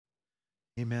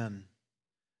Amen.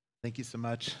 Thank you so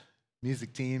much,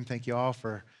 music team. Thank you all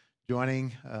for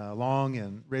joining along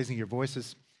and raising your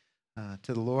voices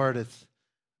to the Lord. It's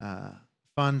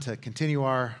fun to continue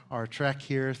our trek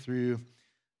here through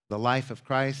the life of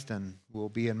Christ, and we'll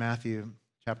be in Matthew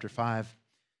chapter 5,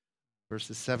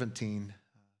 verses 17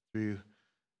 through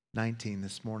 19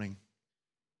 this morning.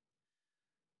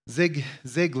 Zig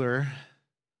Ziglar,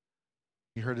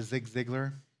 you heard of Zig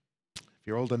Ziglar? If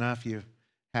you're old enough, you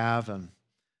have. And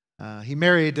he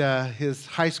married his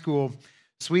high school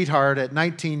sweetheart at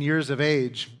 19 years of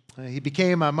age. He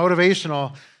became a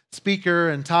motivational speaker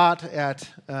and taught at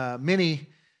many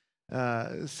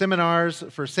seminars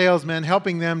for salesmen,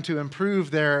 helping them to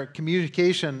improve their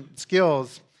communication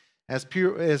skills, as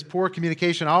poor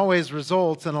communication always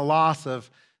results in a loss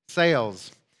of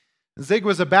sales. Zig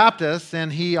was a Baptist,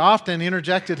 and he often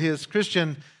interjected his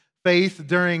Christian faith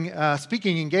during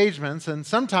speaking engagements, and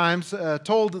sometimes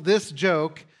told this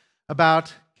joke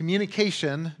about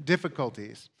communication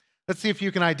difficulties. Let's see if you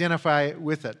can identify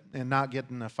with it and not get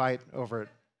in a fight over it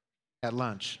at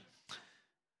lunch.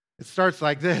 It starts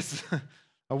like this.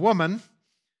 A woman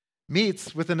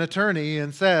meets with an attorney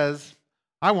and says,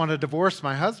 "I want to divorce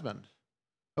my husband."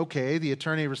 Okay, the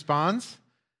attorney responds,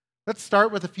 "Let's start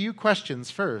with a few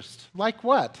questions first." "Like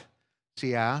what?"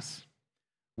 she asks.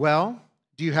 "Well,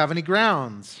 do you have any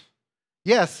grounds?"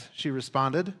 "Yes," she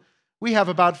responded. "We have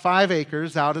about 5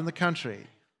 acres out in the country."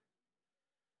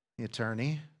 The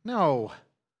attorney, "No.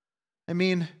 I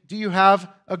mean, do you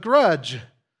have a grudge?"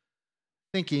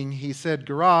 Thinking he said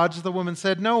garage, the woman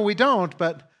said, "No, we don't,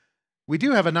 but we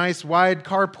do have a nice wide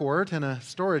carport and a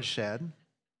storage shed."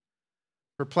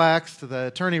 Perplexed, the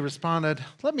attorney responded,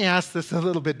 "Let me ask this a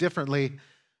little bit differently.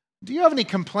 Do you have any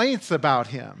complaints about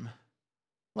him?"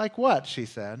 "Like what?" she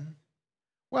said.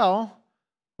 "Well,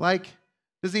 like,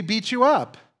 does he beat you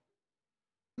up?"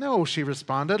 "No," she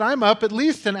responded. "I'm up at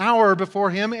least an hour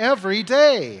before him every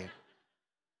day."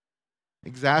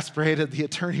 Exasperated, the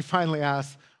attorney finally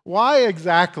asked, "Why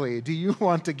exactly do you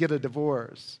want to get a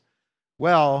divorce?"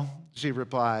 "Well," she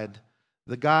replied,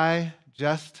 "the guy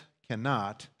just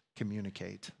cannot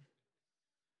communicate."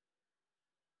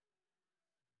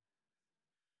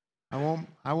 I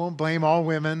won't blame all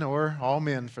women or all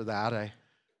men for that.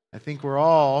 I think we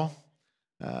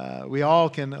all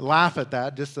can laugh at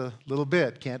that just a little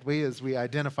bit, can't we, as we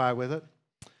identify with it?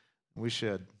 We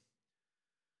should.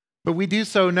 But we do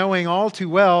so knowing all too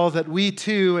well that we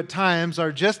too at times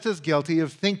are just as guilty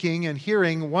of thinking and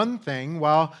hearing one thing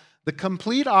while the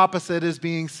complete opposite is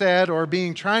being said or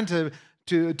being trying to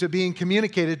being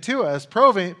communicated to us,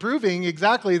 proving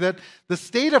exactly that the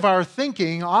state of our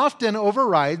thinking often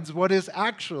overrides what is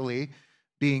actually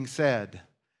being said.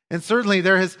 And certainly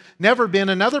there has never been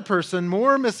another person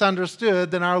more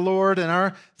misunderstood than our Lord and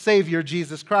our Savior,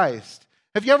 Jesus Christ.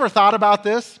 Have you ever thought about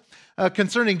this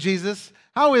concerning Jesus?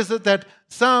 How is it that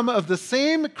some of the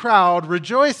same crowd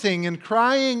rejoicing and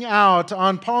crying out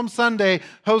on Palm Sunday,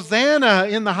 "Hosanna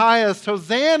in the highest,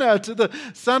 Hosanna to the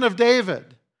Son of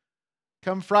David,"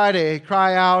 come Friday,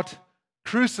 cry out,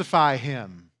 "Crucify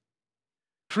him,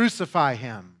 crucify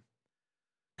him"?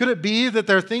 Could it be that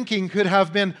their thinking could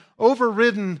have been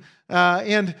overridden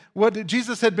and what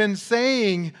Jesus had been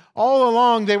saying all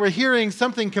along, they were hearing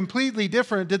something completely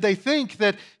different? Did they think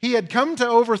that he had come to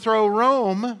overthrow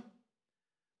Rome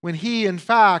when he, in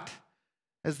fact,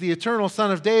 as the eternal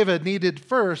Son of David, needed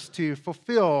first to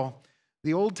fulfill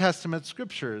the Old Testament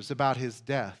scriptures about his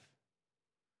death?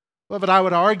 Beloved, I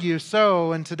would argue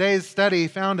so, and today's study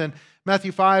found in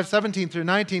Matthew 5, 17 through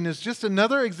 19 is just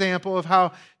another example of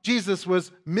how Jesus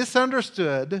was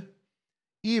misunderstood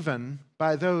even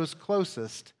by those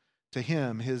closest to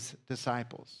him, his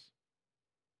disciples.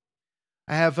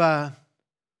 I have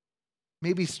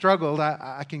maybe struggled,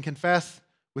 I can confess,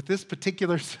 with this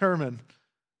particular sermon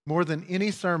more than any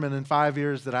sermon in 5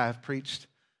 years that I have preached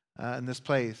in this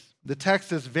place. The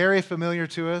text is very familiar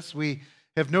to us. We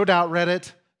have no doubt read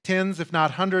it tens, if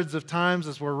not hundreds of times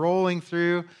as we're rolling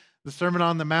through the Sermon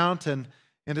on the Mount, and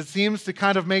it seems to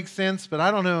kind of make sense, but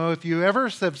I don't know, if you ever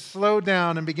have slowed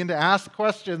down and begin to ask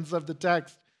questions of the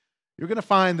text, you're going to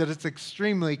find that it's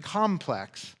extremely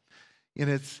complex in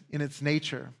its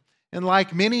nature. And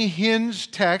like many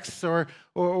hinged texts or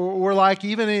or like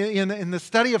even in the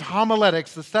study of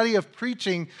homiletics, the study of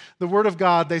preaching the Word of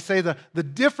God, they say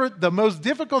the most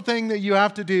difficult thing that you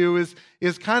have to do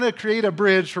is kind of create a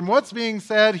bridge from what's being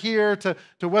said here to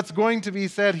what's going to be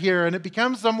said here. And it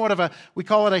becomes somewhat of we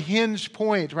call it a hinge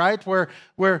point, right?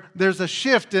 Where there's a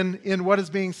shift in what is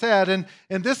being said.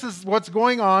 And this is what's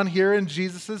going on here in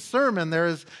Jesus' sermon. There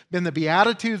has been the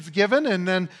Beatitudes given, and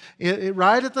then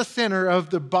right at the center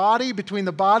of the body, between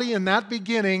the body and that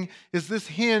beginning, is this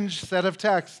hinge set of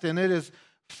text. And it is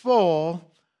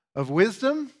full of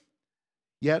wisdom,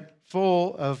 yet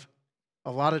full of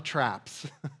a lot of traps.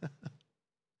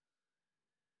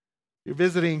 You're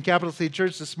visiting Capital City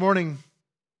Church this morning.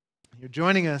 You're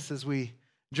joining us as we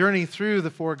journey through the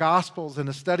four Gospels in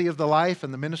a study of the life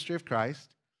and the ministry of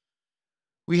Christ.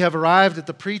 We have arrived at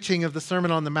the preaching of the Sermon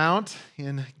on the Mount.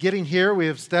 In getting here, we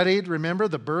have studied, remember,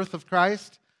 the birth of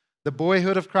Christ, the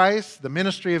boyhood of Christ, the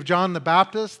ministry of John the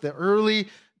Baptist, the early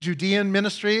Judean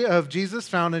ministry of Jesus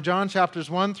found in John chapters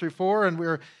 1 through 4, and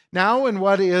we're now in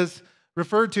what is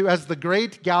referred to as the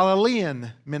great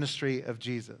Galilean ministry of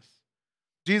Jesus.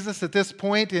 Jesus at this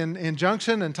point in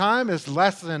junction and time is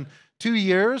less than 2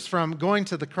 years from going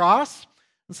to the cross,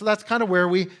 and so that's kind of where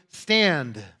we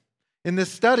stand. In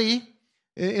this study,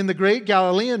 in the great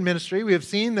Galilean ministry, we have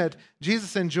seen that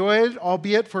Jesus enjoyed,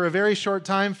 albeit for a very short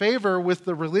time, favor with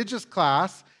the religious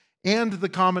class and the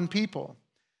common people.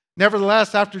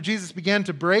 Nevertheless, after Jesus began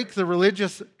to break the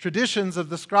religious traditions of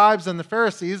the scribes and the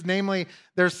Pharisees, namely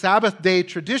their Sabbath day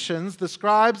traditions, the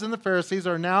scribes and the Pharisees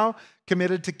are now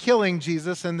committed to killing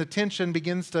Jesus, and the tension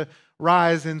begins to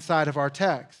rise inside of our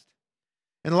text.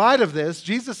 In light of this,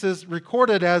 Jesus is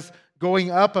recorded as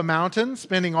going up a mountain,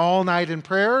 spending all night in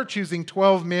prayer, choosing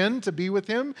 12 men to be with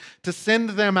him, to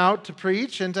send them out to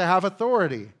preach and to have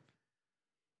authority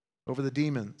over the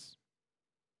demons.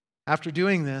 After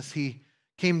doing this, he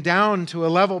came down to a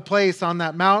level place on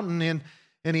that mountain,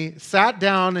 and he sat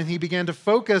down and he began to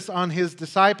focus on his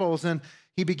disciples, and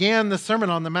he began the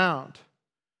Sermon on the Mount.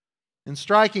 In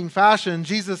striking fashion,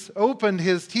 Jesus opened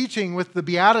his teaching with the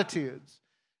Beatitudes.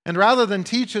 And rather than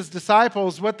teach his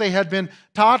disciples what they had been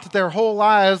taught their whole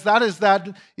lives, that is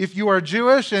that if you are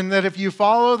Jewish and that if you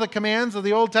follow the commands of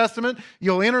the Old Testament,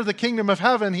 you'll enter the kingdom of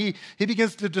heaven, he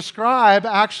begins to describe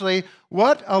actually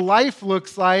what a life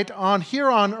looks like here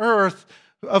on earth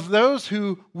of those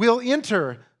who will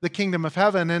enter the kingdom of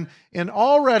heaven. And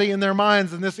already in their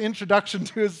minds, in this introduction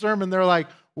to his sermon, they're like,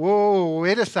 whoa,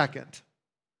 wait a second.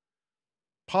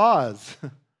 Pause.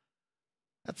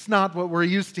 That's not what we're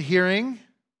used to hearing.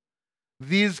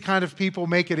 These kind of people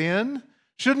make it in.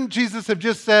 Shouldn't Jesus have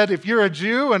just said, if you're a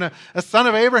Jew and a son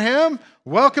of Abraham,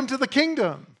 welcome to the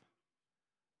kingdom?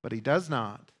 But he does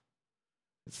not.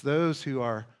 It's those who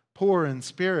are poor in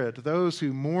spirit, those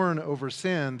who mourn over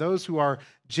sin, those who are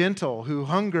gentle, who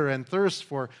hunger and thirst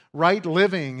for right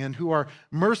living, and who are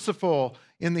merciful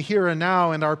in the here and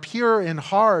now and are pure in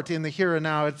heart in the here and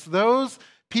now. It's those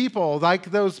people,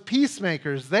 like those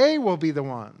peacemakers, they will be the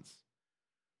ones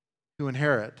who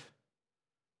inherit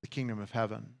the kingdom of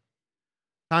heaven.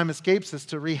 Time escapes us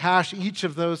to rehash each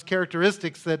of those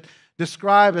characteristics that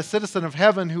describe a citizen of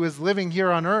heaven who is living here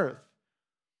on earth.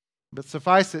 But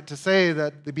suffice it to say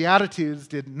that the Beatitudes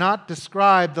did not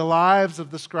describe the lives of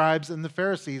the scribes and the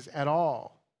Pharisees at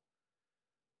all.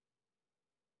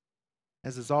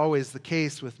 As is always the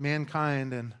case with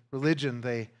mankind and religion,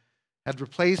 they had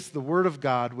replaced the Word of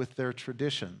God with their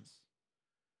traditions.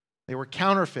 They were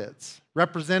counterfeits,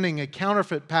 representing a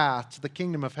counterfeit path to the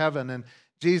kingdom of heaven, and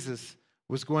Jesus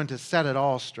was going to set it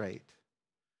all straight.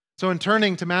 So in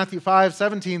turning to Matthew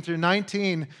 5:17 through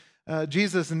 19,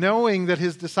 Jesus, knowing that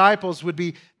his disciples would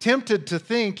be tempted to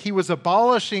think he was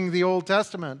abolishing the Old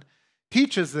Testament,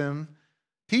 teaches them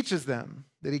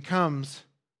that he comes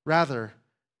rather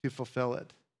to fulfill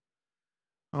it.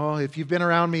 Oh, if you've been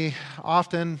around me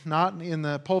often, not in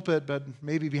the pulpit, but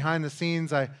maybe behind the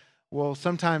scenes, I will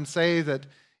sometimes say that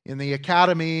in the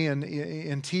academy and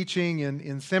in teaching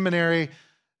in seminary,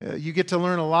 you get to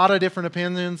learn a lot of different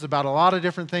opinions about a lot of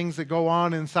different things that go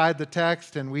on inside the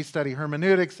text, and we study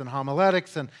hermeneutics and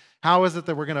homiletics, and how is it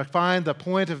that we're going to find the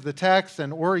point of the text,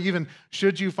 and or even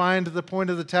should you find the point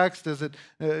of the text? Is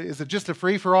it just a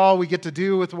free-for-all we get to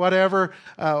do with whatever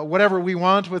we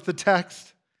want with the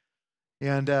text?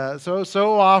 And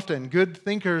so often, good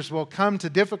thinkers will come to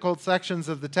difficult sections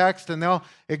of the text, and they'll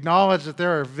acknowledge that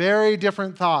there are very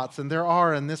different thoughts, and there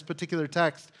are in this particular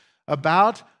text,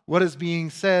 about what is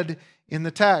being said in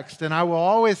the text. And I will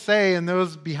always say in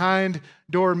those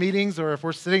behind-door meetings, or if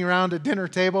we're sitting around a dinner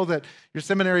table, that your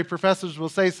seminary professors will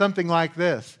say something like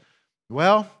this: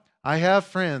 well, I have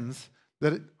friends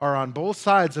that are on both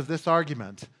sides of this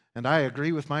argument, and I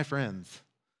agree with my friends.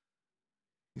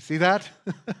 You see that?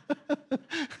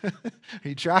 Are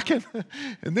you tracking?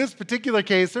 In this particular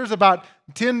case, there's about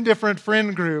 10 different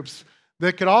friend groups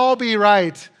that could all be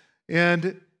right.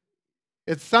 And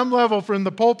at some level from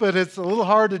the pulpit, it's a little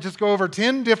hard to just go over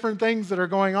 10 different things that are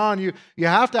going on. You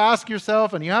have to ask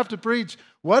yourself and you have to preach,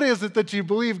 what is it that you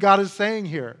believe God is saying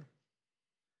here?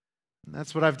 And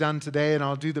that's what I've done today, and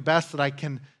I'll do the best that I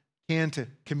can to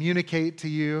communicate to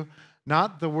you,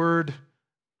 not the word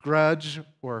grudge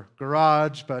or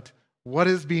garage, but what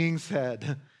is being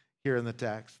said here in the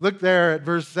text. Look there at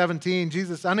verse 17.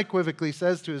 Jesus unequivocally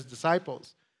says to his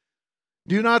disciples,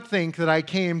 "Do not think that I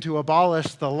came to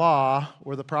abolish the law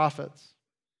or the prophets."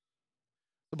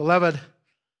 So, beloved,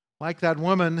 like that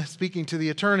woman speaking to the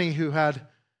attorney who had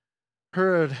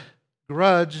heard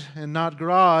grudge and not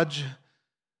garage,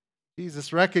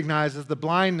 Jesus recognizes the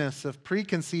blindness of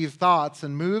preconceived thoughts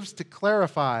and moves to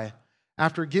clarify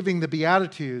after giving the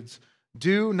Beatitudes.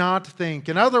 Do not think.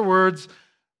 In other words,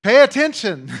 pay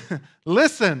attention.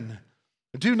 Listen.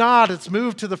 Do not. It's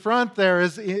moved to the front there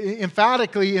is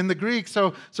emphatically in the Greek,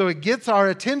 so it gets our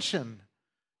attention.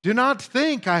 Do not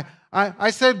think.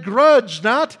 I said grudge,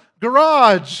 not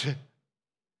garage.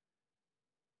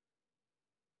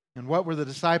 And what were the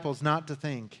disciples not to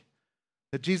think?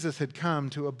 That Jesus had come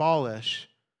to abolish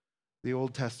the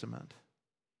Old Testament.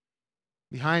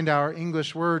 Behind our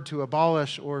English word to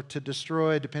abolish or to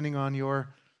destroy, depending on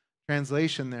your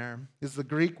translation there, is the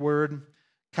Greek word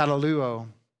kataluo.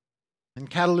 And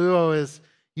kataluo is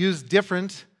used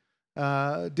differently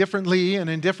and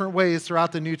in different ways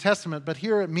throughout the New Testament, but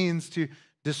here it means to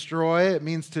destroy, it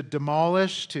means to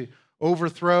demolish, to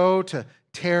overthrow, to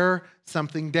tear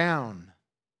something down.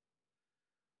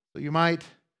 So you might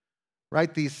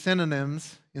write these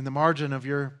synonyms in the margin of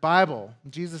your Bible.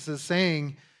 Jesus is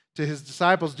saying to his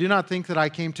disciples, do not think that I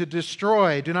came to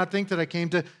destroy. Do not think that I came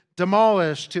to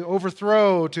demolish, to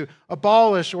overthrow, to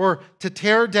abolish, or to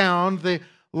tear down the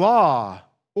law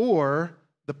or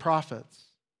the prophets.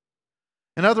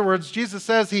 In other words, Jesus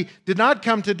says he did not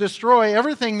come to destroy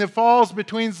everything that falls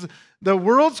between the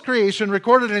world's creation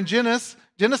recorded in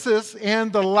Genesis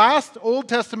and the last Old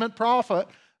Testament prophet,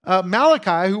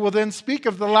 Malachi, who will then speak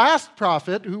of the last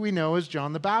prophet, who we know as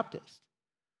John the Baptist.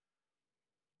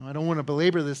 I don't want to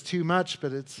belabor this too much,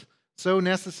 but it's so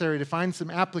necessary to find some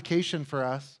application for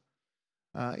us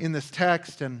in this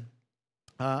text, and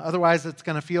otherwise it's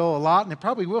going to feel a lot, and it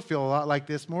probably will feel a lot like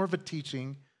this, more of a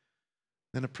teaching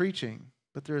than a preaching.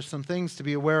 But there are some things to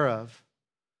be aware of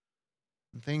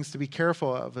and things to be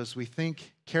careful of as we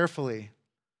think carefully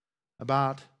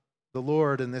about the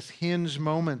Lord in this hinge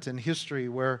moment in history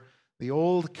where the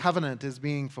old covenant is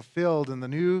being fulfilled and the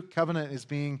new covenant is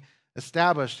being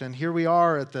established. And here we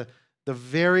are at the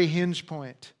very hinge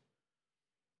point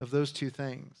of those two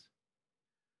things.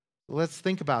 Let's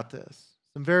think about this.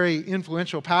 Some very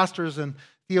influential pastors and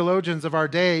theologians of our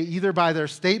day, either by their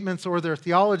statements or their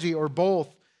theology or both,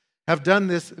 have done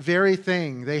this very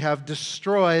thing. They have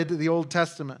destroyed the Old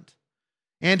Testament.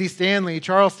 Andy Stanley,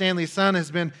 Charles Stanley's son,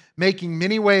 has been making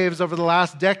many waves over the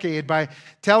last decade by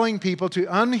telling people to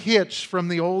unhitch from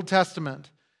the Old Testament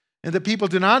and that people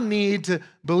do not need to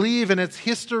believe in its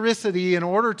historicity in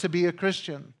order to be a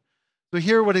Christian. So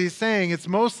hear what he's saying. It's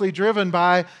mostly driven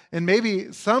by, and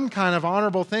maybe some kind of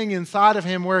honorable thing inside of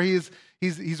him where he's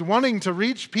wanting to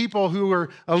reach people who are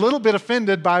a little bit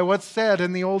offended by what's said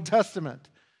in the Old Testament.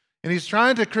 And he's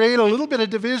trying to create a little bit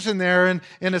of division there and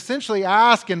essentially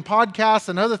ask in podcasts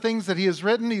and other things that he has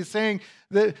written, he's saying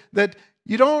that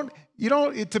in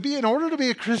order to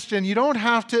be a Christian, you don't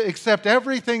have to accept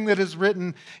everything that is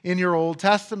written in your Old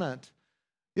Testament.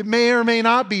 It may or may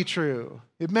not be true.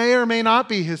 It may or may not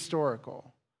be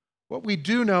historical. What we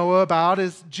do know about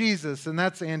is Jesus, and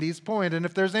that's Andy's point. And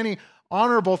if there's any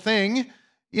honorable thing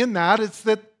in that, it's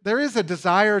that there is a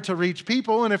desire to reach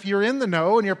people, and if you're in the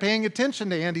know and you're paying attention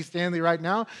to Andy Stanley right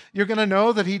now, you're going to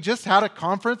know that he just had a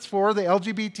conference for the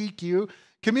LGBTQ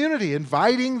community,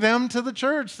 inviting them to the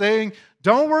church, saying,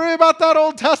 don't worry about that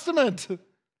Old Testament. It's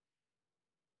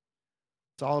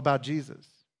all about Jesus.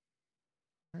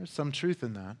 There's some truth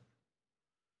in that.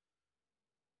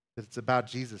 That it's about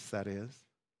Jesus, that is.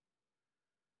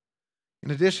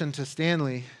 In addition to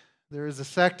Stanley, there is a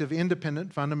sect of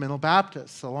independent fundamental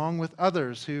Baptists, along with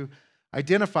others who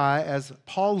identify as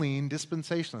Pauline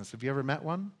dispensationalists. Have you ever met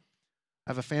one? I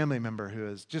have a family member who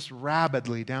is just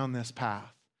rabidly down this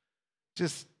path.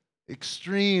 Just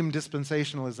extreme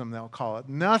dispensationalism, they'll call it.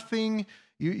 Nothing,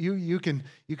 you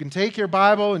can take your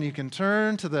Bible and you can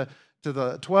turn to the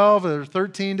 12 or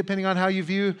 13, depending on how you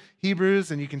view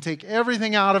Hebrews, and you can take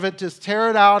everything out of it, just tear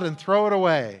it out and throw it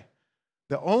away.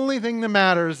 The only thing that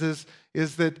matters is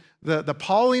that the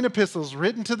Pauline epistles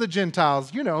written to the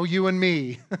Gentiles, you and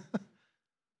me.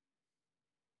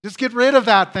 Just get rid of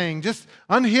that thing. Just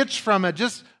unhitch from it.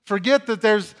 Just forget that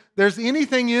there's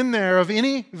anything in there of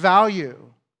any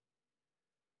value.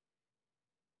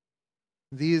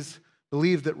 These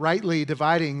believe that rightly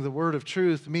dividing the word of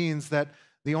truth means that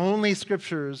the only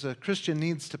scriptures a Christian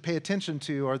needs to pay attention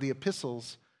to are the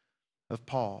epistles of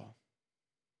Paul.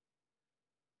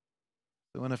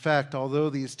 So in effect, although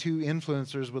these two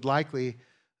influencers would likely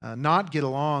not get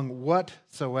along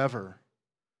whatsoever,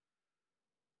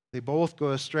 they both go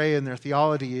astray in their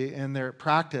theology and their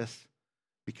practice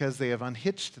because they have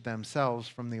unhitched themselves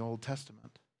from the Old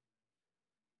Testament.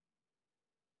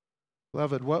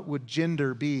 Beloved, what would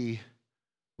gender be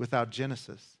without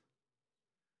Genesis?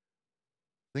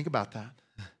 Think about that.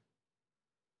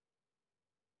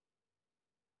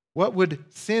 What would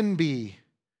sin be,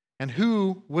 and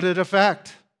who would it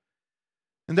affect?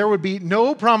 And there would be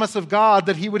no promise of God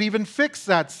that He would even fix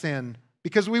that sin,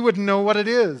 because we wouldn't know what it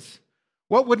is.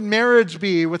 What would marriage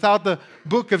be without the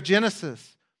book of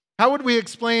Genesis? How would we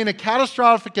explain a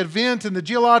catastrophic event in the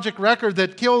geologic record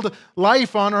that killed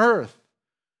life on earth?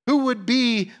 Who would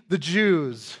be the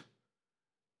Jews?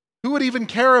 Who would even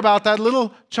care about that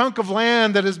little chunk of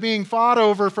land that is being fought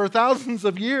over for thousands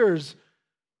of years?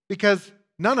 Because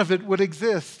none of it would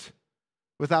exist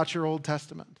without your Old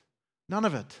Testament. None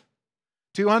of it.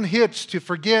 To unhitch, to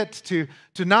forget, to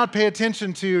not pay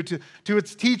attention to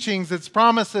its teachings, its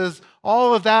promises,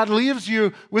 all of that leaves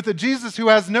you with a Jesus who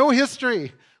has no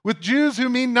history, with Jews who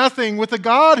mean nothing, with a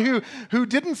God who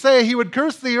didn't say He would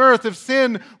curse the earth if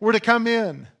sin were to come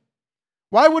in.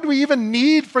 Why would we even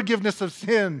need forgiveness of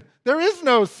sin? There is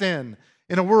no sin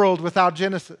in a world without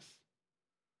Genesis.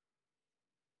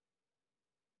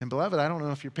 And beloved, I don't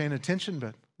know if you're paying attention,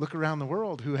 but look around the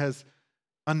world who has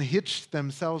unhitched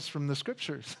themselves from the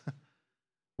Scriptures.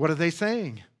 What are they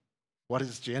saying? What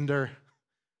is gender?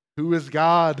 Who is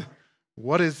God?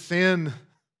 What is sin?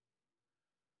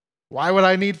 Why would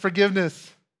I need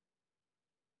forgiveness?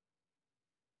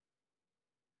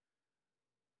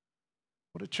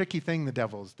 What a tricky thing the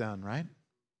devil's done, right?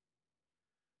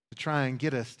 To try and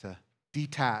get us to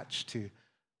detach, to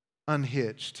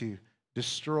unhitch, to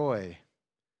destroy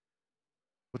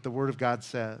what the Word of God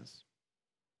says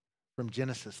from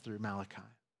Genesis through Malachi.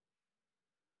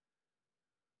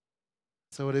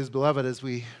 So it is, beloved, as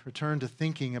we return to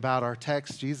thinking about our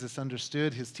text, Jesus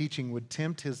understood His teaching would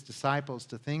tempt His disciples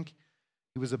to think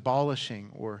He was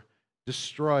abolishing or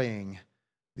destroying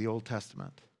the Old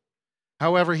Testament.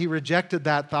 However, He rejected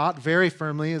that thought very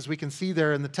firmly, as we can see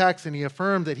there in the text, and He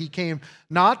affirmed that He came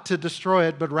not to destroy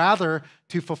it, but rather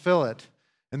to fulfill it.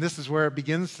 And this is where it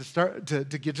begins to start to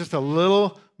get just a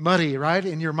little muddy, right,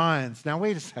 in your minds. Now,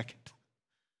 wait a second.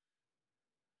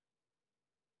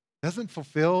 Doesn't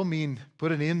fulfill mean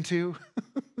put an end to?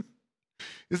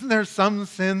 Isn't there some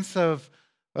sense of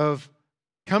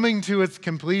coming to its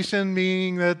completion,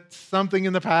 meaning that something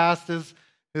in the past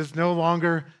is no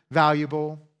longer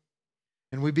valuable?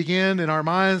 And we begin in our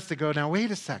minds to go, now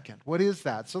wait a second, what is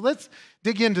that? So let's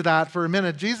dig into that for a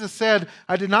minute. Jesus said,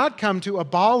 I did not come to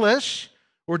abolish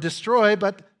or destroy,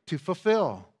 but to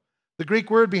fulfill. The Greek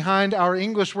word behind our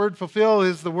English word fulfill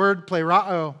is the word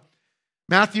plerao.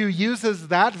 Matthew uses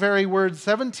that very word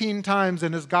 17 times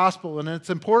in his gospel, and it's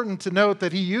important to note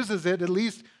that he uses it at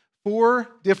least 4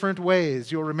 different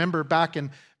ways. You'll remember back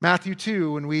in Matthew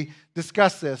 2 when we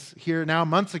discussed this here now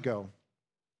months ago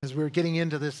as we were getting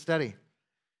into this study.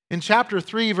 In chapter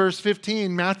 3, verse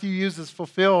 15, Matthew uses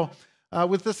fulfill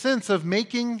with the sense of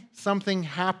making something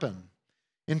happen.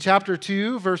 In chapter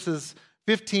 2, verses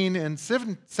 15 and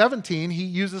 17, he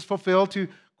uses fulfill to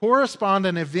correspond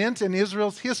an event in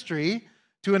Israel's history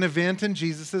to an event in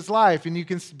Jesus' life. And you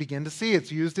can begin to see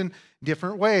it's used in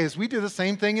different ways. We do the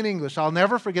same thing in English. I'll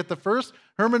never forget the first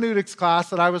hermeneutics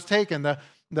class that I was taking.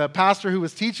 The pastor who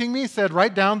was teaching me said,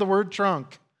 write down the word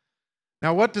trunk.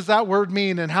 Now, what does that word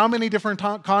mean, and how many different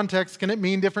contexts can it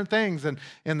mean different things? And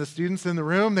the students in the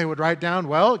room, they would write down,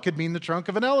 well, it could mean the trunk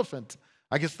of an elephant.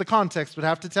 I guess the context would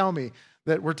have to tell me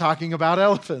that we're talking about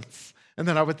elephants. And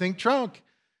then I would think trunk.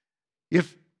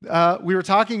 If we were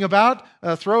talking about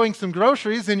throwing some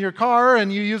groceries in your car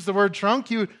and you use the word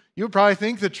trunk, you would probably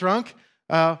think the trunk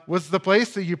was the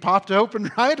place that you popped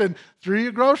open, right, and threw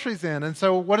your groceries in. And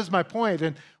so what is my point?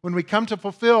 And when we come to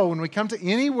fulfill, when we come to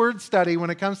any word study, when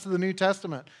it comes to the New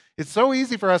Testament, it's so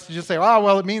easy for us to just say, oh,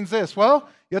 well, it means this. Well,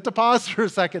 you have to pause for a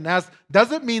second and ask,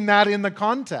 does it mean that in the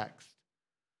context?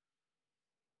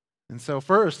 And so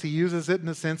first, he uses it in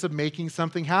the sense of making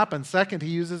something happen. Second, he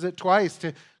uses it twice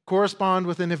to correspond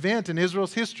with an event in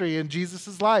Israel's history in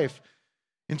Jesus' life.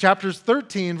 In chapters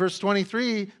 13, verse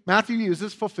 23, Matthew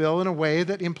uses fulfill in a way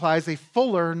that implies a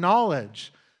fuller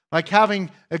knowledge, like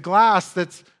having a glass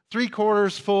that's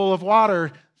 3/4 full of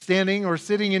water standing or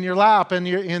sitting in your lap, and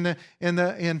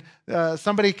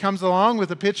somebody comes along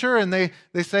with a pitcher and they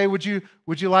say, would you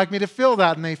like me to fill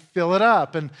that? And they fill it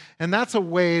up. And that's a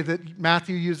way that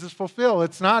Matthew uses fulfill.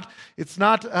 It's for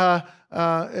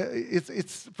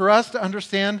us to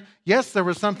understand, yes, there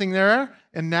was something there,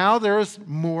 and now there is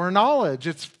more knowledge.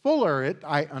 It's fuller.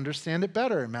 I understand it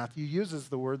better. Matthew uses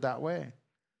the word that way.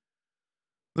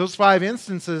 Those 5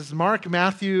 instances mark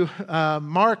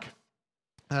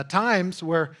times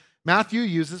where Matthew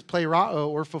uses plerao,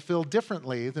 or fulfill,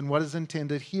 differently than what is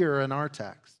intended here in our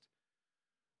text.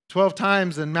 12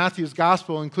 times in Matthew's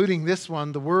gospel, including this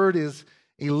one, the word is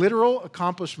a literal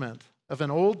accomplishment of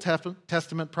an Old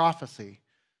Testament prophecy.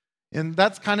 And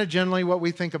that's kind of generally what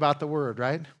we think about the word,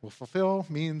 right? Well, fulfill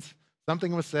means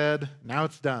something was said, now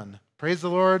it's done. Praise the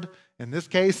Lord. In this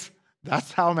case,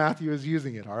 that's how Matthew is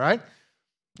using it, all right?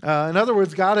 In other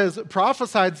words, God has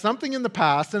prophesied something in the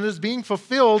past and is being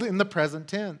fulfilled in the present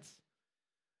tense.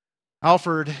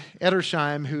 Alfred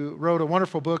Edersheim, who wrote a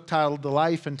wonderful book titled The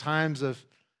Life and Times of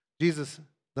Jesus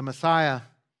the Messiah,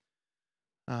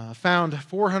 found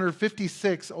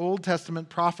 456 Old Testament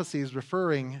prophecies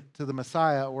referring to the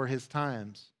Messiah or his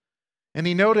times. And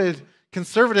he noted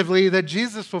conservatively that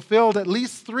Jesus fulfilled at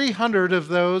least 300 of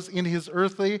those in his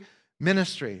earthly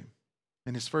ministry,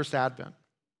 in his first advent.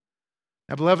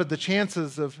 Now, beloved, the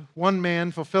chances of one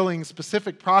man fulfilling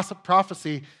specific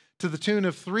prophecy to the tune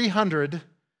of 300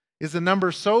 is a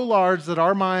number so large that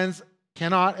our minds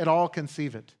cannot at all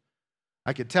conceive it.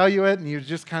 I could tell you it, and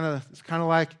it's kind of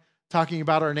like talking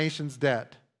about our nation's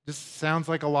debt. Just sounds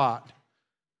like a lot,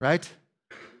 right?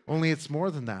 Only it's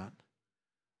more than that.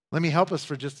 Let me help us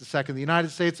for just a second. The United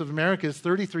States of America is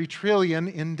 33 trillion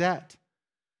in debt.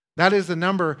 That is the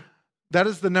number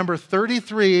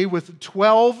 33 with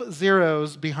 12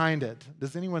 zeros behind it.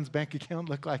 Does anyone's bank account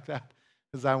look like that?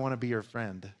 Because I want to be your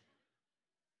friend.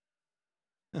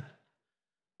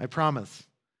 I promise.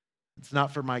 It's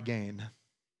not for my gain.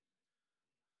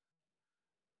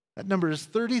 That number is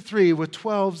 33 with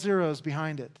 12 zeros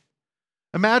behind it.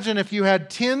 Imagine if you had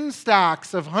 10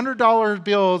 stacks of $100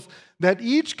 bills that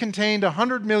each contained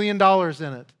 $100 million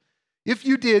in it. If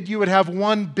you did, you would have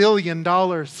 $1 billion.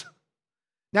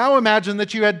 Now imagine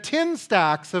that you had 10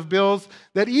 stacks of bills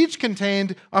that each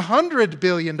contained $100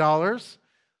 billion.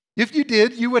 If you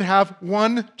did, you would have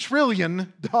 $1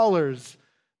 trillion.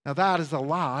 Now that is a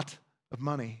lot of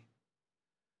money.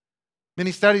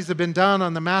 Many studies have been done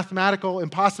on the mathematical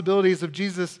impossibilities of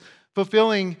Jesus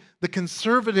fulfilling the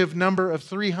conservative number of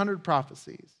 300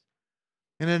 prophecies.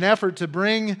 In an effort to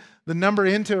bring the number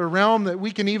into a realm that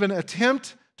we can even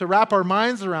attempt to wrap our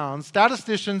minds around,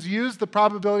 statisticians use the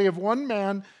probability of one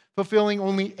man fulfilling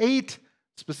only 8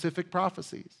 specific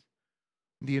prophecies.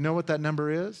 Do you know what that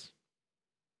number is?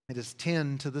 It is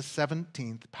 10 to the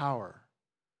 17th power.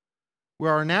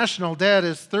 Where our national debt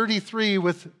is 33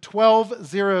 with 12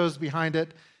 zeros behind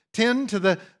it, 10 to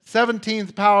the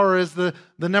 17th power is the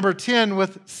number 10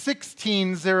 with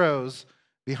 16 zeros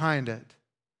behind it.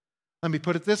 Let me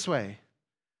put it this way.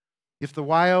 If the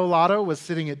YO Lotto was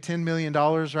sitting at $10 million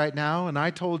right now, and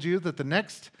I told you that the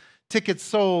next ticket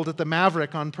sold at the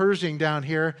Maverick on Pershing down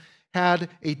here had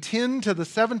a 10 to the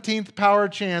 17th power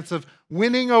chance of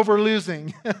winning over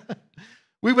losing,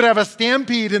 we would have a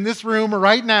stampede in this room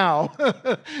right now.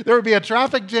 There would be a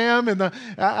traffic jam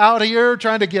out here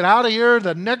trying to get out of here.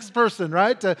 The next person,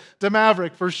 right, to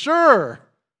Maverick for sure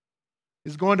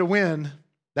is going to win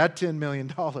that $10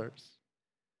 million.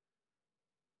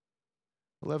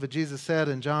 Beloved, Jesus said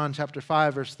in John chapter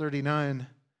 5, verse 39,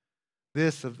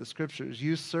 this of the Scriptures,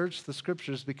 you search the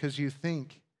Scriptures because you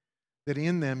think that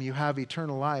in them you have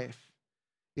eternal life.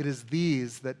 It is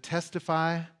these that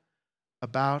testify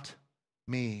about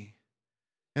me.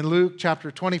 In Luke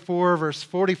chapter 24, verse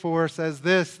 44 says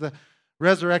this, the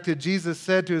resurrected Jesus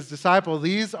said to his disciple,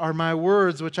 these are my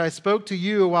words which I spoke to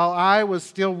you while I was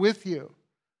still with you,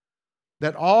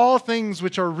 that all things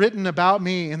which are written about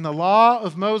me in the law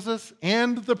of Moses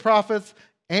and the prophets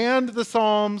and the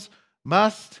Psalms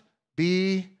must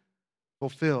be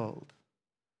fulfilled.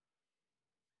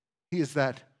 He is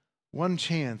that one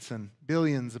chance and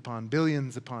billions upon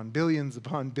billions upon billions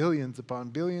upon billions upon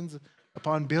billions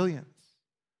upon billions.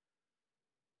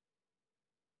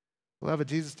 Beloved,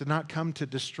 Jesus did not come to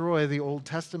destroy the Old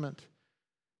Testament.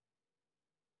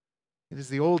 It is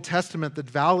the Old Testament that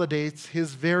validates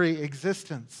his very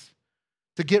existence.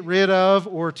 To get rid of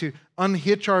or to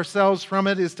unhitch ourselves from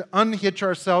it is to unhitch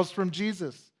ourselves from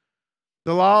Jesus.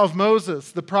 The law of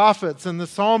Moses, the prophets, and the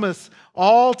psalmists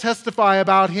all testify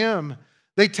about him.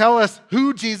 They tell us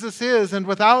who Jesus is, and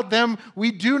without them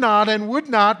we do not and would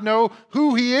not know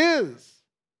who he is.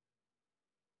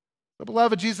 But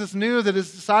beloved, Jesus knew that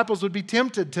his disciples would be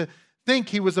tempted to think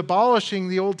he was abolishing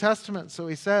the Old Testament. So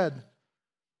he said,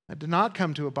 I did not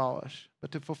come to abolish,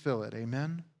 but to fulfill it.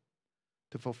 Amen?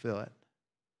 To fulfill it.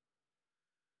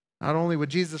 Not only would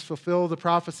Jesus fulfill the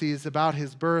prophecies about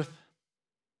his birth,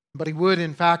 but he would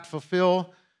in fact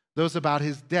fulfill those about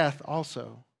his death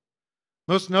also.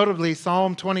 Most notably,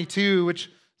 Psalm 22, which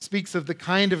speaks of the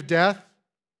kind of death,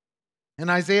 and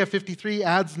Isaiah 53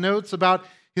 adds notes about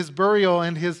his burial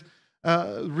and his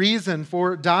reason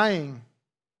for dying.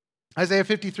 Isaiah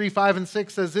 53, 5 and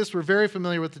 6 says this. We're very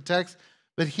familiar with the text.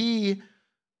 But he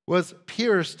was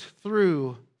pierced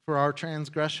through for our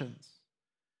transgressions.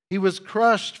 He was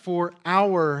crushed for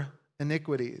our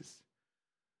iniquities.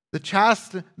 The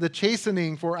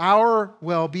chastening for our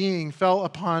well-being fell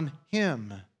upon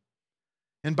him.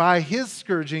 And by his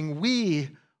scourging, we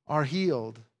are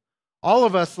healed. All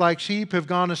of us, like sheep, have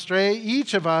gone astray.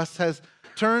 Each of us has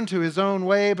turned to his own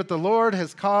way, but the Lord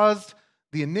has caused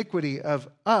the iniquity of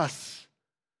us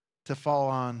to fall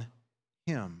on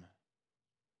him.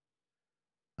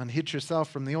 Unhitch yourself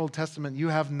from the Old Testament. You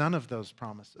have none of those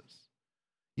promises.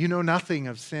 You know nothing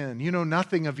of sin. You know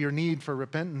nothing of your need for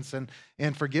repentance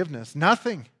and forgiveness.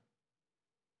 Nothing.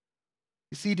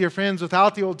 You see, dear friends,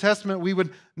 without the Old Testament, we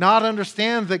would not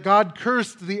understand that God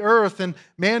cursed the earth and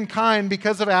mankind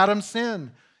because of Adam's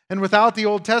sin. And without the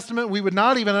Old Testament, we would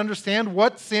not even understand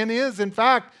what sin is. In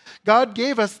fact, God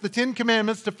gave us the Ten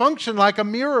Commandments to function like a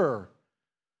mirror.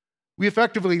 We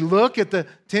effectively look at the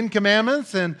Ten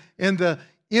Commandments, and the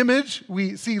image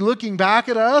we see looking back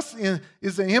at us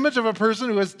is the image of a person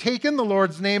who has taken the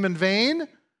Lord's name in vain,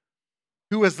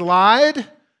 who has lied,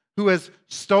 who has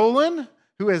stolen,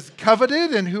 who has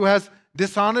coveted, and who has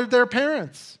dishonored their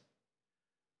parents.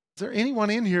 Is there anyone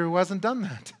in here who hasn't done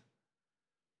that?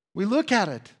 We look at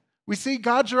it. We see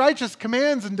God's righteous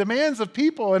commands and demands of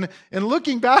people, and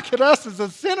looking back at us as a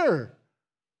sinner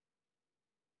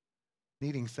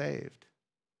needing saved.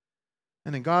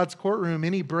 And in God's courtroom,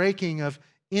 any breaking of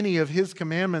any of his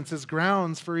commandments is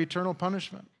grounds for eternal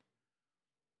punishment.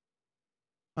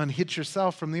 Unhitch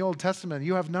yourself from the Old Testament.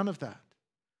 You have none of that.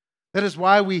 That is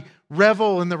why we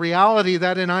revel in the reality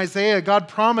that in Isaiah, God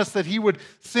promised that he would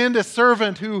send a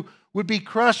servant who would be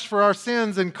crushed for our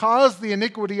sins and cause the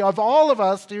iniquity of all of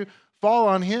us to fall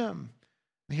on him.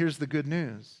 And here's the good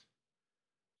news.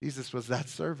 Jesus was that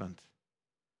servant.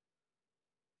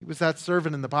 He was that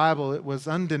servant in the Bible. It was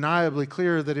undeniably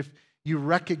clear that if you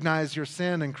recognize your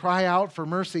sin and cry out for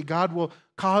mercy, God will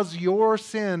cause your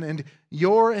sin and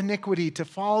your iniquity to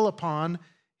fall upon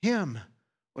him.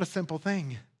 What a simple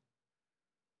thing.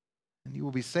 And you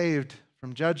will be saved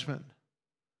from judgment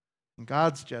and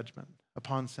God's judgment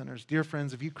upon sinners. Dear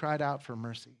friends, if you cried out for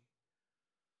mercy,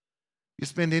 you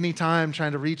spend any time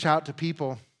trying to reach out to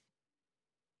people,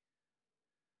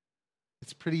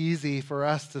 it's pretty easy for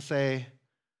us to say,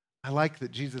 I like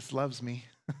that Jesus loves me.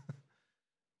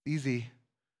 Easy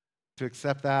to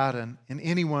accept that, and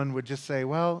anyone would just say,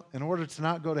 well, in order to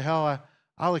not go to hell,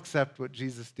 I'll accept what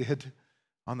Jesus did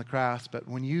on the cross. But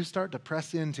when you start to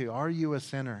press into, are you a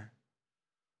sinner?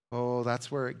 Oh,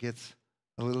 that's where it gets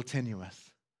a little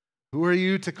tenuous. Who are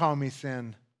you to call me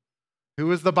sin?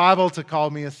 Who is the Bible to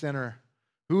call me a sinner?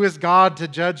 Who is God to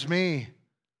judge me?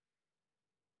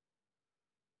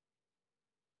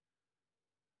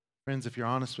 Friends, if you're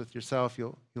honest with yourself,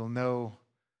 you'll know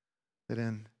that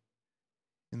in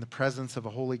the presence of a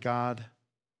holy God,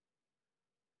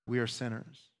 we are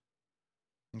sinners.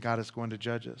 And God is going to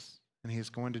judge us. And he is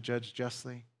going to judge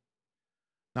justly.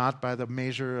 Not by the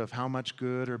measure of how much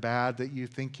good or bad that you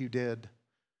think you did,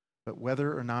 but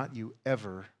whether or not you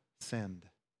ever sinned.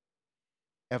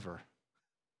 Ever.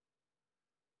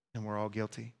 And we're all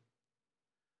guilty.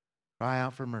 Cry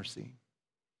out for mercy.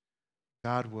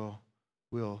 God will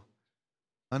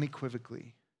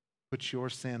unequivocally put your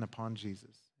sin upon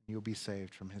Jesus. You'll be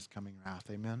saved from his coming wrath.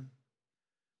 Amen?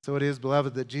 So it is,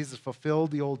 beloved, that Jesus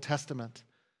fulfilled the Old Testament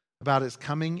about his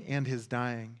coming and his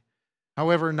dying.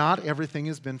 However, not everything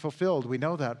has been fulfilled. We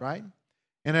know that, right?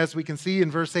 And as we can see in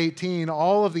verse 18,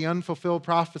 all of the unfulfilled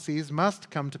prophecies must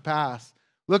come to pass.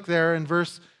 Look there in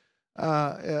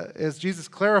as Jesus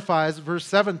clarifies verse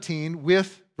 17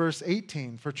 with verse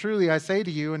 18. For truly I say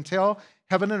to you, until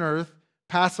heaven and earth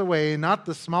pass away, not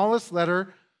the smallest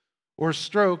letter or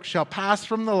stroke shall pass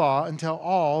from the law until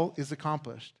all is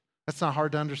accomplished. That's not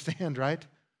hard to understand, right?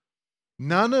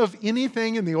 None of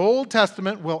anything in the Old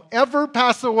Testament will ever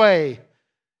pass away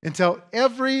until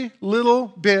every little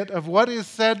bit of what is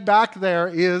said back there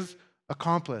is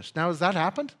accomplished. Now, has that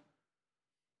happened?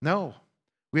 No.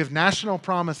 We have national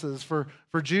promises for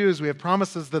Jews. We have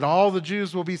promises that all the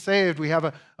Jews will be saved. We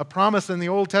have a promise in the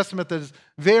Old Testament that is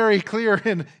very clear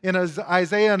in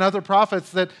Isaiah and other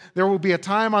prophets that there will be a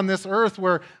time on this earth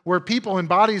where people in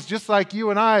bodies just like you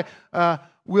and I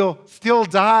will still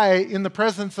die in the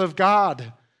presence of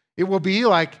God. It will be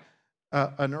like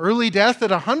an early death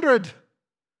at 100,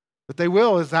 but they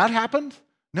will. Has that happened?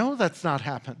 No, that's not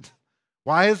happened.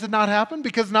 Why has it not happened?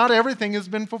 Because not everything has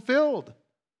been fulfilled.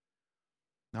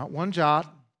 Not one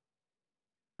jot,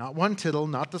 not one tittle,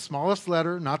 not the smallest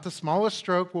letter, not the smallest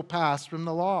stroke will pass from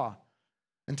the law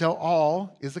until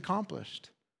all is accomplished.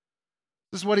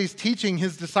 This is what he's teaching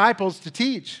his disciples to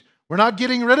teach. We're not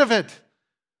getting rid of it.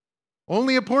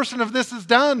 Only a portion of this is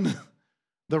done.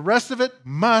 The rest of it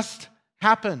must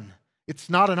happen. It's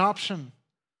not an option.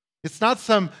 It's not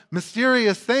some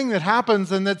mysterious thing that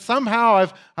happens and that somehow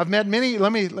I've met many.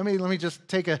 Let me just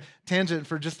take a tangent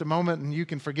for just a moment, and you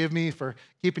can forgive me for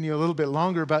keeping you a little bit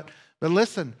longer. But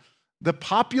listen, the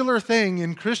popular thing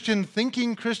in Christian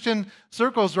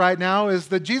circles right now is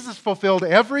that Jesus fulfilled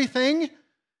everything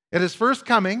at his first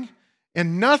coming,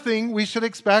 and nothing we should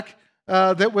expect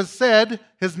that was said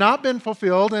has not been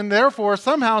fulfilled, and therefore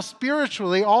somehow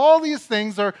spiritually all these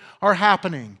things are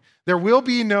happening. There will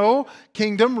be no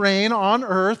kingdom reign on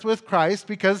earth with Christ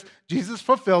because Jesus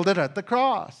fulfilled it at the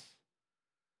cross.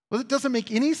 Well, it doesn't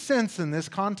make any sense in this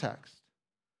context.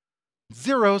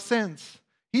 0 sense.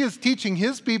 He is teaching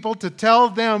his people to tell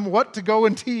them what to go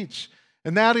and teach.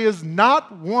 And that is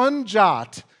not one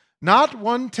jot, not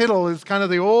one tittle is kind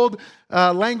of the old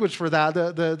language for that.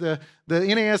 The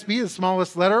NASB is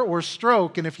smallest letter, or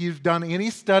stroke. And if you've done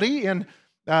any study in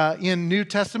New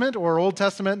Testament or Old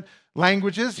Testament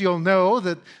languages, you'll know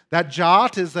that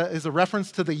jot is a reference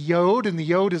to the yod, and the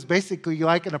yod is basically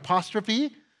like an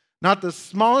apostrophe, not the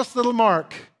smallest little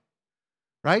mark,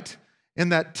 right?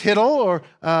 And that tittle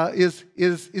is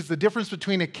the difference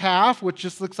between a calf, which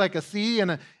just looks like a C,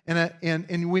 and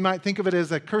we might think of it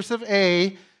as a cursive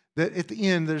A, that at the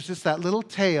end there's just that little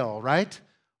tail, right?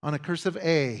 On a cursive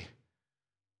A.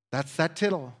 That's that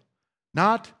tittle.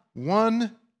 Not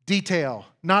one detail,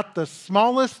 not the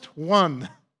smallest one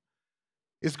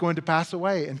is going to pass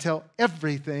away until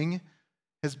everything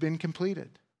has been completed.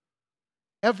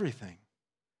 Everything.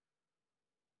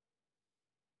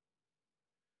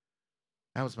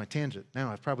 That was my tangent.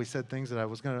 Now I've probably said things that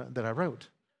I wrote.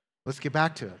 Let's get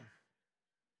back to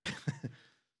it.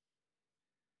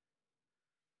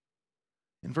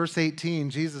 In verse 18,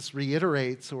 Jesus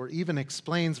reiterates or even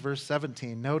explains verse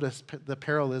 17. Notice the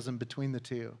parallelism between the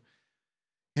two.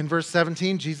 In verse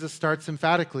 17, Jesus starts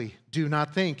emphatically, do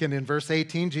not think. And in verse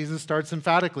 18, Jesus starts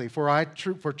emphatically,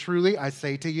 for truly I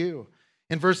say to you.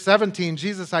 In verse 17,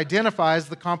 Jesus identifies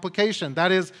the complication.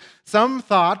 That is, some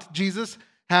thought Jesus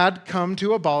had come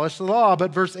to abolish the law.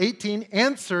 But verse 18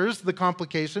 answers the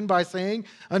complication by saying,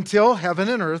 until heaven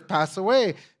and earth pass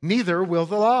away, neither will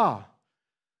the law.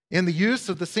 In the use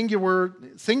of the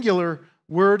singular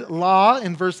word law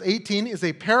in verse 18 is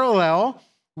a parallel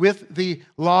with the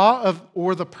law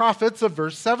or the prophets of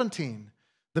verse 17.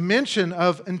 The mention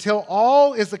of until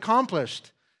all is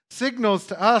accomplished signals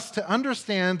to us to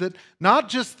understand that not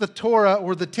just the Torah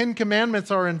or the 10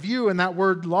 Commandments are in view in that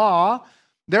word law.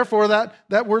 Therefore,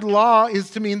 that word law is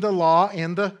to mean the law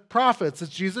and the prophets.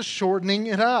 It's Jesus shortening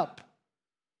it up.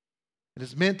 It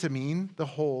is meant to mean the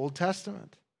whole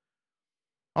Testament.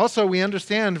 Also, we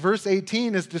understand verse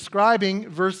 18 is describing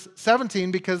verse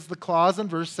 17 because the clause in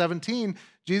verse 17,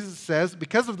 Jesus says,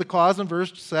 because of the clause in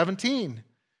verse 17,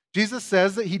 Jesus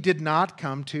says that he did not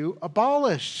come to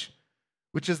abolish,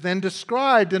 which is then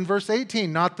described in verse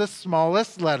 18, not the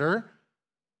smallest letter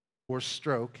or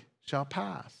stroke shall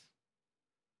pass.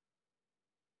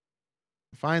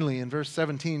 Finally, in verse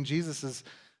 17, Jesus'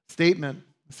 statement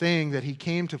saying that he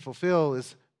came to fulfill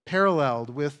is paralleled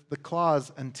with the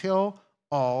clause until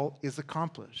all is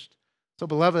accomplished. So,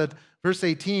 beloved, verse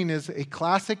 18 is a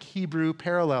classic Hebrew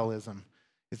parallelism.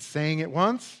 It's saying it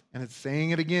once, and it's saying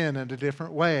it again in a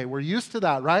different way. We're used to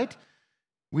that, right?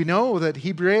 We know that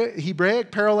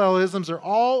Hebraic parallelisms are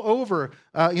all over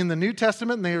in the New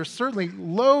Testament, and they are certainly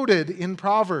loaded in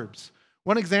Proverbs.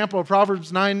 One example of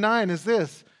Proverbs 9:9 is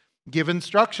this: give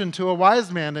instruction to a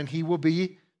wise man, and he will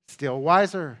be still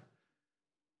wiser.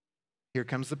 Here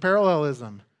comes the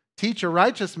parallelism. Teach a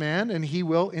righteous man, and he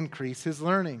will increase his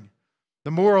learning.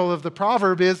 The moral of the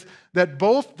proverb is that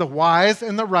both the wise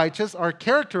and the righteous are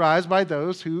characterized by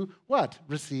those who, what?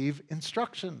 Receive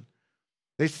instruction.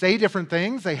 They say different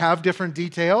things, they have different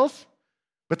details,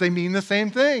 but they mean the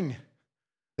same thing.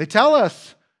 They tell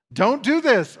us, don't do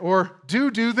this, or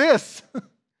do this.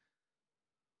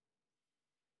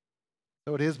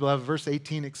 So it is, beloved. Verse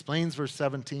 18 explains verse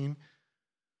 17.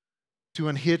 To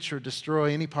unhitch or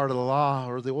destroy any part of the law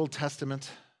or the Old Testament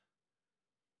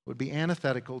would be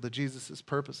antithetical to Jesus'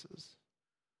 purposes.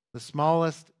 The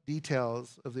smallest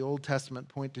details of the Old Testament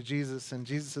point to Jesus, and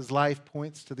Jesus' life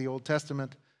points to the Old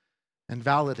Testament and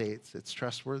validates its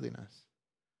trustworthiness.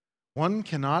 One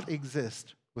cannot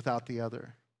exist without the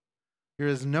other. There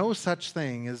is no such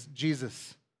thing as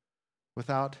Jesus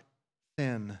without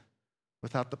sin,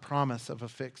 without the promise of a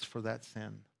fix for that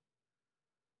sin.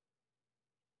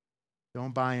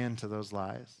 Don't buy into those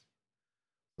lies.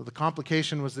 So the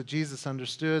complication was that Jesus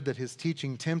understood that his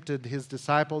teaching tempted his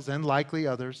disciples and likely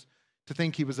others to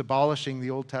think he was abolishing the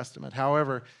Old Testament.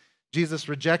 However, Jesus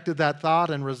rejected that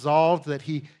thought and resolved that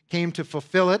he came to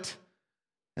fulfill it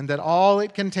and that all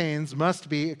it contains must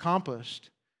be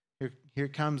accomplished. Here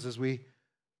it comes as we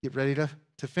get ready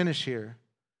to finish here.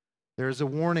 There is a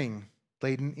warning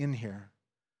laden in here.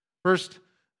 First,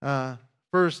 in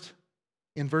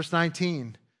verse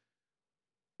 19,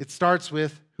 it starts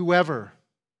with whoever.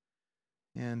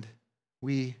 And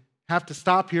we have to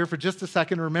stop here for just a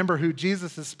second and remember who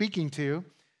Jesus is speaking to.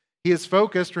 He is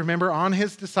focused, remember, on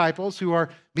his disciples who are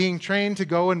being trained to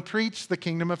go and preach the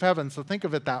kingdom of heaven. So think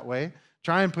of it that way.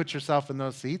 Try and put yourself in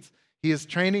those seats. He is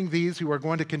training these who are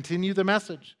going to continue the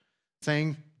message,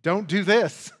 saying, don't do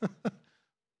this.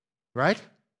 Right?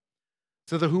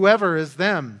 So the whoever is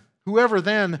them. Whoever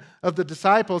then of the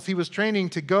disciples he was training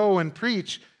to go and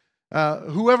preach,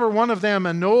 whoever one of them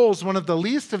annuls one of the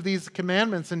least of these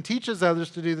commandments and teaches others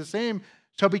to do the same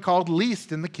shall be called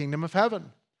least in the kingdom of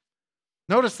heaven.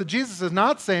 Notice that Jesus is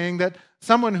not saying that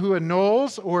someone who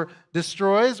annuls or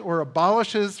destroys or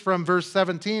abolishes from verse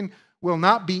 17 will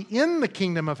not be in the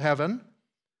kingdom of heaven,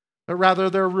 but rather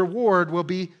their reward will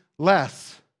be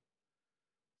less.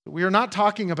 We are not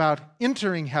talking about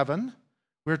entering heaven.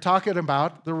 We're talking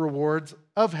about the rewards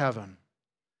of heaven.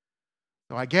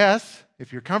 So I guess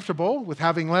if you're comfortable with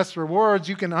having less rewards,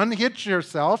 you can unhitch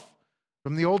yourself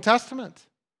from the Old Testament.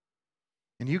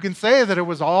 And you can say that it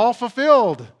was all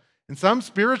fulfilled in some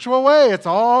spiritual way. It's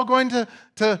all going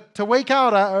to wake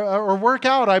out or work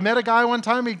out. I met a guy one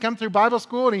time, he'd come through Bible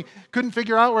school and he couldn't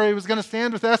figure out where he was going to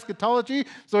stand with eschatology,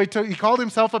 so he called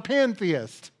himself a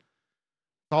pantheist.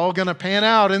 It's all going to pan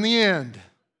out in the end.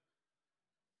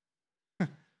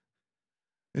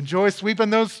 Enjoy sweeping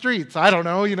those streets. I don't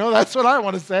know, that's what I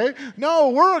want to say.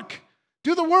 No, work.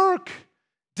 Do the work.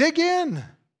 Dig in.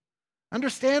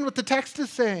 Understand what the text is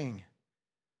saying.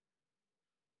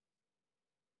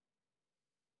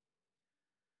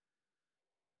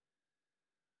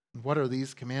 What are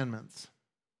these commandments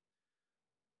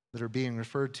that are being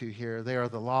referred to here? They are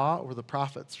the law or the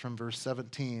prophets from verse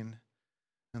 17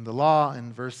 and the law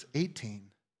in verse 18.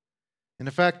 In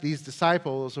effect, these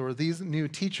disciples or these new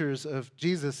teachers of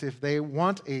Jesus, if they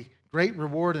want a great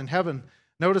reward in heaven,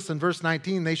 notice in verse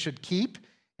 19, they should keep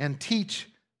and teach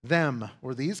them,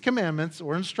 or these commandments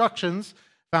or instructions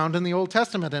found in the Old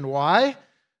Testament. And why?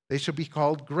 They should be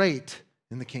called great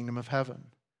in the kingdom of heaven.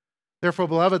 Therefore,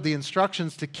 beloved, the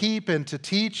instructions to keep and to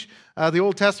teach the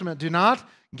Old Testament do not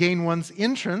gain one's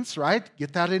entrance, right?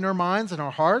 Get that in our minds and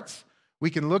our hearts. We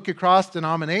can look across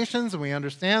denominations and we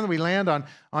understand that we land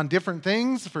on different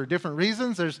things for different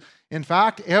reasons. There's, in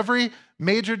fact, every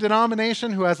major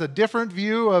denomination who has a different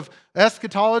view of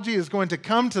eschatology is going to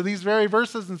come to these very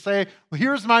verses and say, well,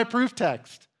 here's my proof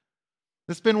text.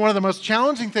 It's been one of the most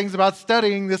challenging things about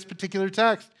studying this particular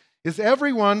text is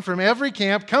everyone from every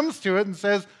camp comes to it and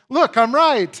says, look, I'm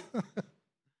right.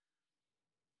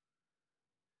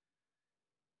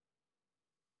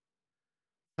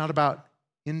 Not about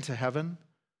into heaven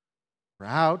or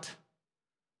out.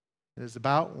 It is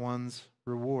about one's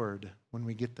reward when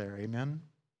we get there. Amen?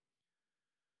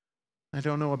 I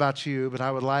don't know about you, but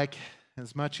I would like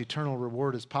as much eternal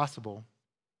reward as possible.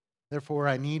 Therefore,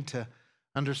 I need to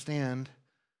understand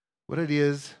what it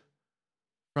is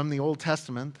from the Old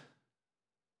Testament.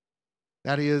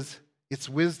 That is, its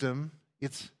wisdom,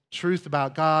 its truth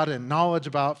about God, and knowledge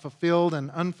about fulfilled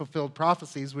and unfulfilled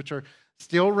prophecies, which are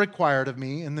still required of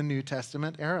me in the New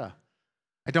Testament era.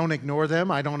 I don't ignore them.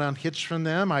 I don't unhitch from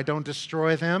them. I don't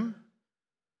destroy them.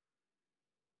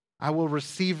 I will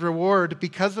receive reward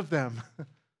because of them.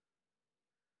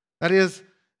 That is,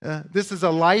 this is a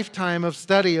lifetime of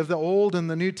study of the Old and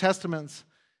the New Testaments,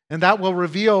 and that will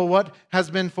reveal what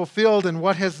has been fulfilled and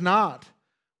what has not.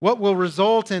 What will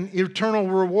result in eternal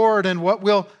reward and what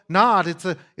will not.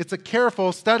 It's a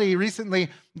careful study. Recently,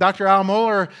 Dr. Al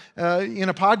Mohler in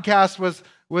a podcast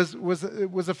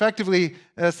was effectively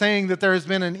saying that there has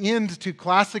been an end to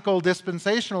classical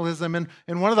dispensationalism.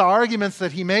 And one of the arguments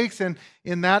that he makes in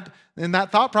that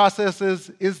thought process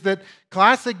is that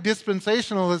classic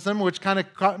dispensationalism, which kind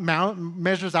of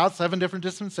measures out 7 different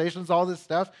dispensations, all this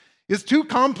stuff, is too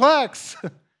complex.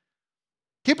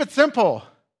 Keep it simple.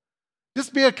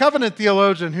 Just be a covenant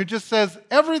theologian who just says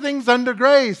everything's under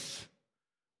grace.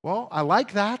 Well, I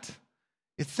like that.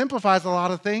 It simplifies a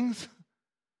lot of things.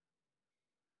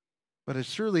 But it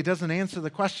surely doesn't answer the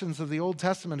questions of the Old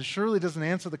Testament. It surely doesn't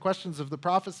answer the questions of the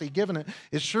prophecy given it.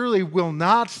 It surely will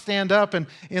not stand up and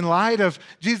in light of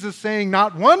Jesus saying,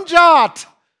 not one jot,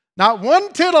 not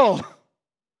one tittle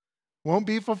won't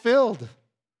be fulfilled.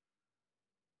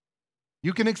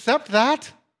 You can accept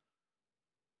that.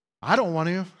 I don't want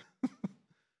to.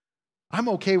 I'm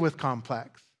okay with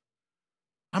complex.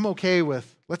 I'm okay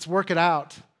with, let's work it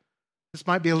out. This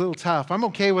might be a little tough. I'm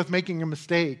okay with making a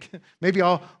mistake. Maybe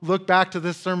I'll look back to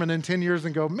this sermon in 10 years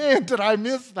and go, man, did I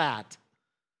miss that?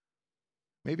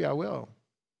 Maybe I will.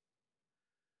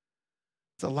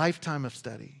 It's a lifetime of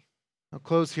study. I'll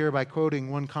close here by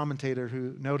quoting one commentator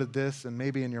who noted this, and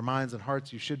maybe in your minds and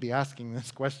hearts you should be asking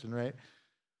this question, right?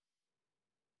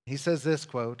 He says this,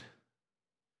 quote,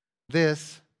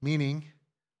 "This, meaning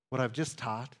what I've just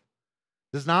taught,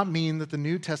 does not mean that the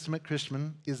New Testament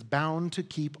Christian is bound to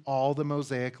keep all the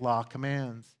Mosaic law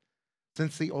commands,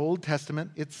 since the Old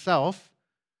Testament itself,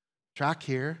 track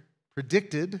here,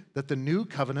 predicted that the new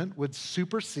covenant would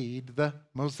supersede the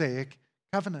Mosaic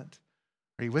covenant."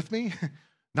 Are you with me?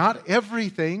 Not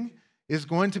everything is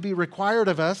going to be required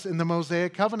of us in the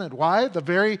Mosaic covenant. Why?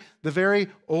 The very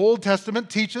Old Testament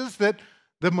teaches that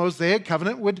the Mosaic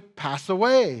covenant would pass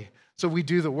away. So we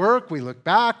do the work, we look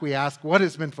back, we ask what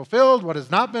has been fulfilled, what has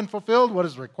not been fulfilled, what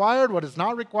is required, what is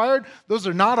not required. Those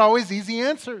are not always easy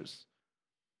answers.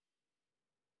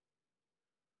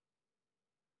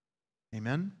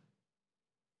 Amen?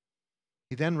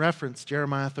 He then referenced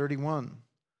Jeremiah 31,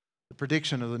 the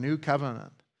prediction of the new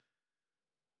covenant.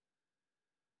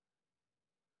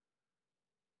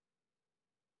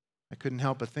 I couldn't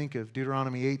help but think of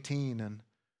Deuteronomy 18 and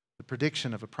the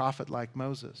prediction of a prophet like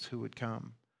Moses who would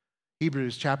come.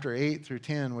 Hebrews chapter 8 through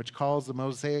 10, which calls the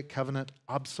Mosaic covenant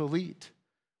obsolete.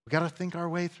 We've got to think our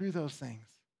way through those things.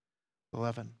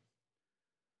 11.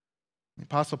 The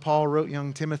Apostle Paul wrote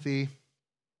young Timothy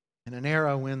in an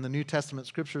era when the New Testament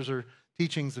scriptures or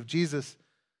teachings of Jesus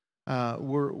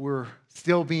were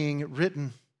still being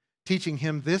written, teaching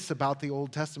him this about the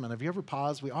Old Testament. Have you ever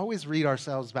paused? We always read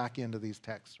ourselves back into these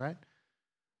texts, right?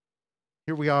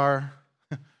 Here we are.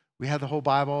 We had the whole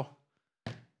Bible.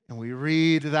 And we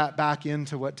read that back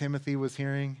into what Timothy was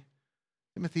hearing.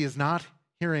 Timothy is not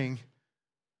hearing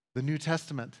the New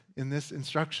Testament in this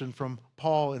instruction from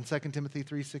Paul in 2 Timothy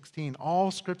 3:16. All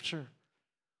Scripture.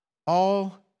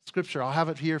 I'll have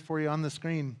it here for you on the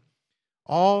screen.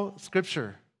 All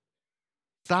Scripture.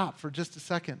 Stop for just a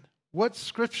second. What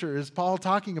Scripture is Paul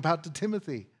talking about to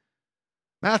Timothy?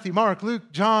 Matthew, Mark,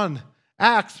 Luke, John,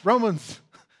 Acts, Romans.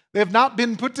 They have not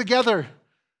been put together.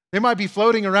 They might be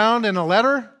floating around in a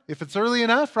letter if it's early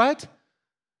enough, right?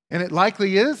 And it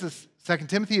likely is. 2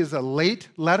 Timothy is a late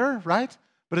letter, right?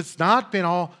 But it's not been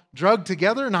all drugged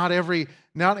together. Not every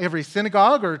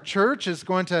synagogue or church is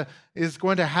going to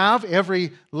have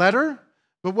every letter.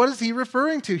 But what is he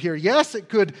referring to here? Yes, it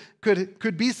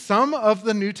could be some of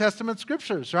the New Testament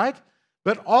scriptures, right?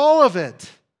 But all of it,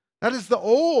 that is the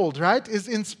old, right, is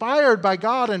inspired by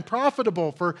God and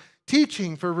profitable for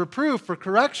teaching, for reproof, for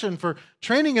correction, for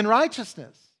training in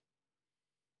righteousness,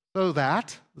 so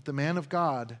that the man of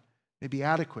God may be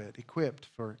adequate, equipped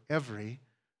for every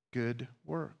good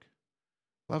work.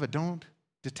 Beloved, don't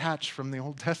detach from the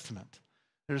Old Testament.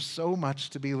 There's so much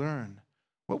to be learned.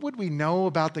 What would we know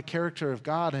about the character of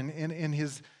God and in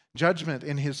his judgment,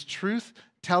 in his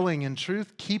truth-telling and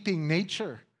truth-keeping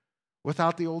nature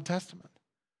without the Old Testament?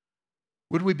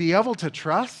 Would we be able to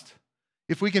trust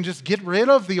if we can just get rid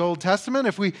of the Old Testament,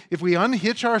 if we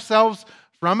unhitch ourselves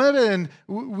from it, and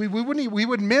we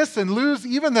would miss and lose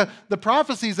even the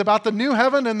prophecies about the new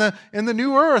heaven and the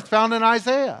new earth found in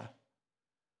Isaiah?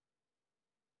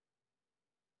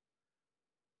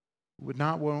 We would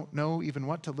not know even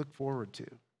what to look forward to.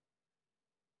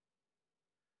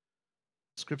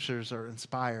 Scriptures are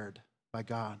inspired by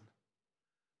God.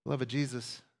 Beloved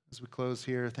Jesus, as we close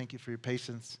here, thank you for your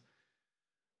patience.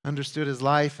 Understood his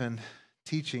life and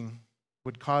teaching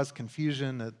would cause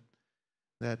confusion,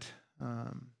 that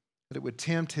it would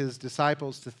tempt his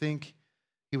disciples to think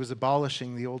he was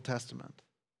abolishing the Old Testament.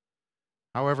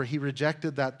 However, he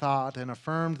rejected that thought and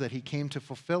affirmed that he came to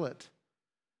fulfill it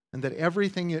and that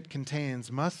everything it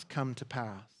contains must come to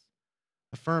pass.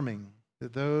 affirming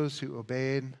that those who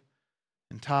obeyed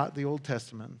and taught the Old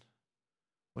Testament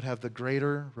would have the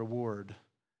greater reward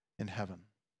in heaven.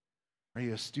 Are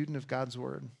you a student of God's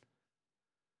Word?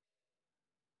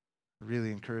 I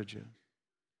really encourage you.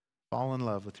 Fall in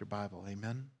love with your Bible.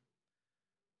 Amen?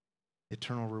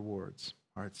 Eternal rewards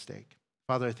are at stake.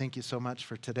 Father, I thank you so much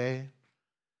for today.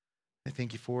 I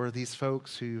thank you for these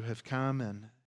folks who have come and